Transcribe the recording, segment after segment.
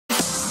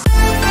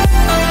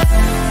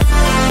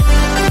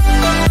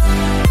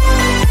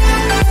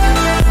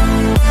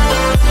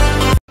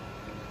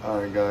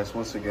guys,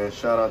 once again,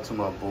 shout out to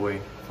my boy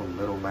from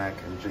Little Mac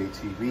and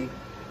JTV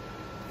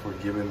for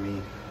giving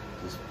me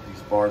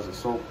these bars of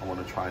soap. I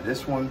want to try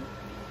this one.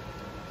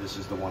 This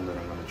is the one that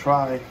I'm going to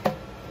try.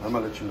 I'm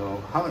going to let you know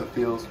how it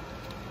feels,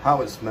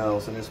 how it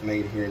smells, and it's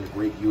made here in the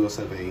great US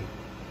of A.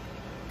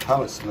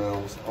 How it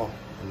smells. Oh,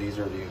 and these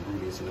are the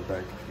ingredients in the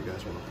back if you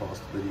guys want to pause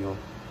the video.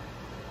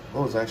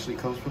 Oh, it actually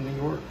comes from New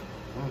York.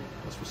 Oh,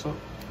 that's what's up.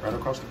 Right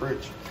across the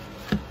bridge.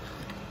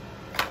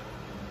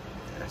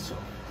 Yeah, so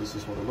this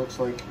is what it looks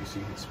like. You see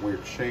its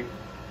weird shape.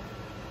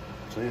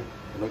 So yeah,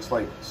 it looks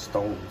like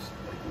stones,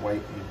 like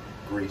white and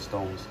gray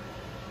stones.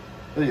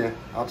 But yeah,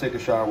 I'll take a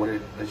shower with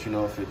it, let you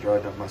know if it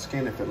dried up my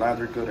skin, if it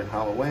lathered good and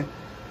how it went,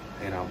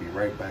 and I'll be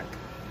right back.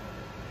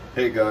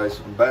 Hey guys,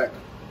 I'm back.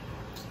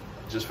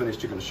 Just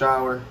finished taking a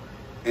shower.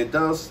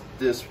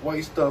 This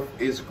white stuff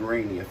is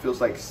grainy. It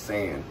feels like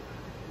sand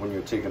when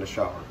you're taking a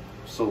shower.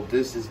 So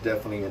this is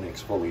definitely an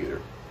exfoliator.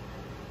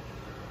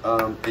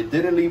 It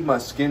didn't leave my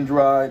skin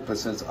dry, but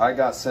since I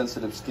got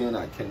sensitive skin,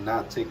 I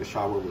cannot take a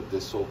shower with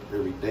this soap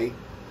every day.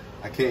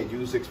 I can't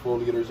use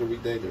exfoliators every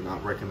day. They're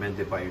not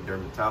recommended by your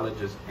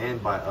dermatologist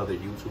and by other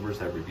YouTubers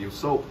that review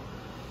soap.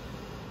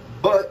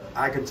 But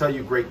I can tell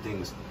you great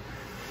things.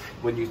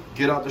 When you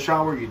get out the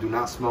shower, you do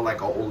not smell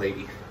like an old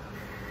lady.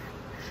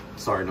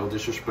 Sorry, no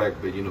disrespect,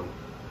 but you know,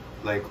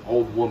 like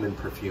old woman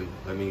perfume.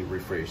 Let me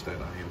rephrase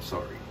that. I am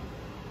sorry.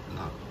 I'm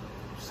not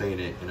saying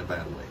it in a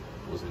bad way.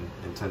 It wasn't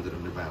intended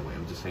in a bad way.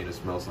 I'm just saying it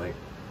smells like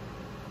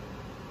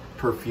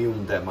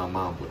perfume that my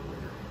mom would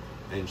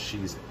wear. And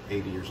she's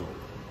 80 years old.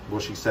 Well,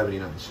 she's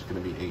 79. She's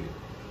going to be 80.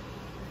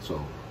 So,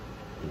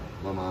 you know,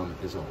 my mom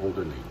is an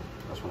older lady.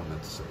 That's what I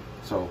meant to say.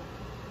 So,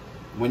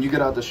 when you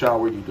get out the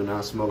shower, you do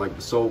not smell like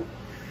the soap.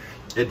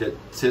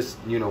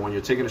 You know, when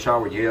you're taking a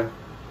shower, yeah.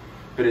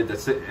 But it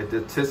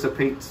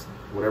anticipates,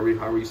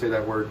 however you say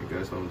that word. You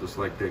guys know I'm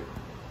dyslexic.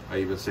 I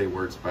even say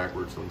words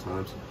backwards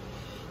sometimes.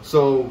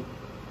 So,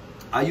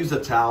 I use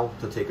a towel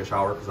to take a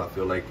shower because I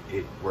feel like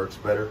it works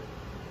better.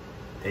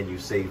 And you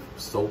save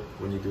soap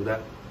when you do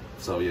that.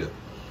 So, yeah.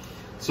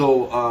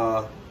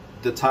 So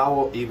the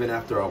towel, even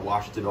after I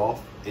washed it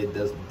off, it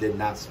did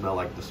not smell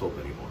like the soap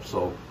anymore.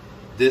 So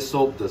this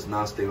soap does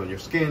not stay on your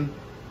skin.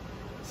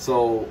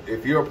 So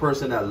if you're a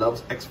person that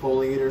loves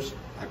exfoliators,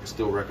 I can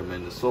still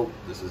recommend the soap.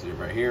 This is it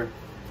right here.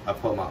 I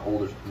put my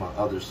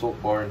other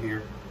soap bar in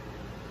here.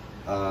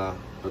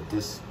 But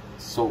this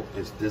soap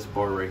is this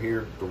bar right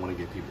here. Don't want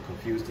to get people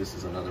confused. This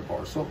is another bar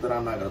of soap that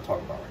I'm not going to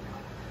talk about right now.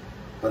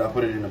 But I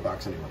put it in the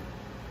box anyway.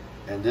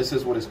 And this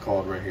is what it's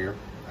called right here.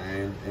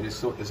 And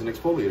it's an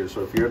exfoliator.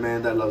 So if you're a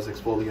man that loves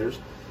exfoliators,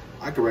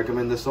 I could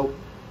recommend this soap.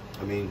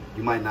 I mean,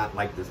 you might not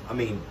like this. I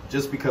mean,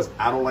 just because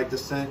I don't like the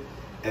scent,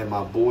 and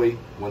my boy,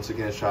 once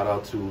again, shout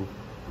out to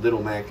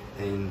Little Mac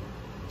and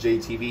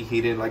JTV, he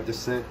didn't like the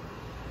scent,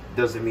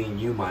 doesn't mean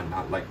you might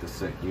not like the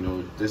scent. You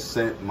know, this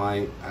scent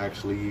might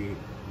actually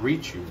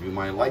reach you. You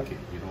might like it,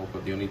 you know,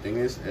 but the only thing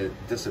is it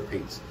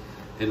dissipates.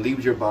 It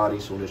leaves your body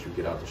as soon as you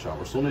get out the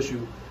shower. As soon as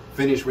you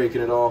finish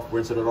raking it off,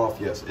 rinsing it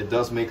off, yes, it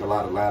does make a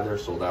lot of lather,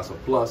 so that's a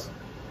plus.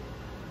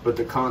 But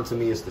the con to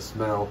me is the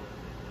smell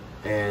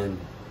and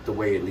the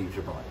way it leaves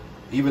your body.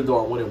 Even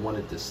though I wouldn't want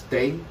it to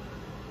stay,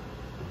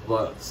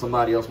 but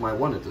somebody else might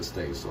want it to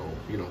stay, so,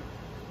 you know,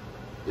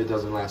 it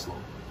doesn't last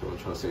long. So what I'm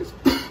trying to say is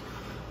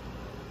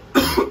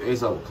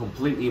it's a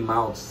completely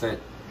mild scent.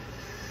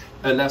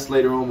 Unless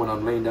later on when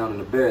I'm laying down in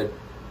the bed,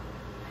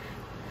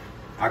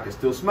 I can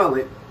still smell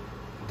it,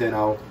 then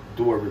I'll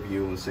do a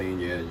review and saying,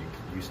 yeah,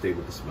 you stay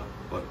with the smell.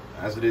 But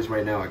as it is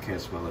right now, I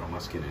can't smell it on my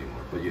skin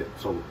anymore. But yeah,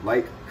 so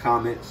like,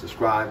 comment,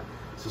 subscribe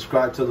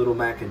to Little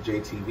Mac and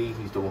JTV.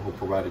 He's the one who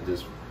provided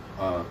this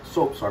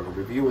soap, so I can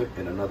review it,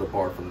 and another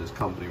bar from this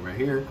company right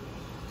here.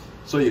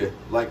 So yeah,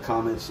 like,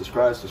 comment,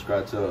 subscribe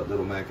to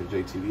Little Mac and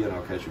JTV, and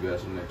I'll catch you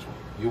guys in the next one.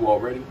 You all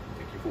ready?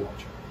 Thank you for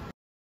watching.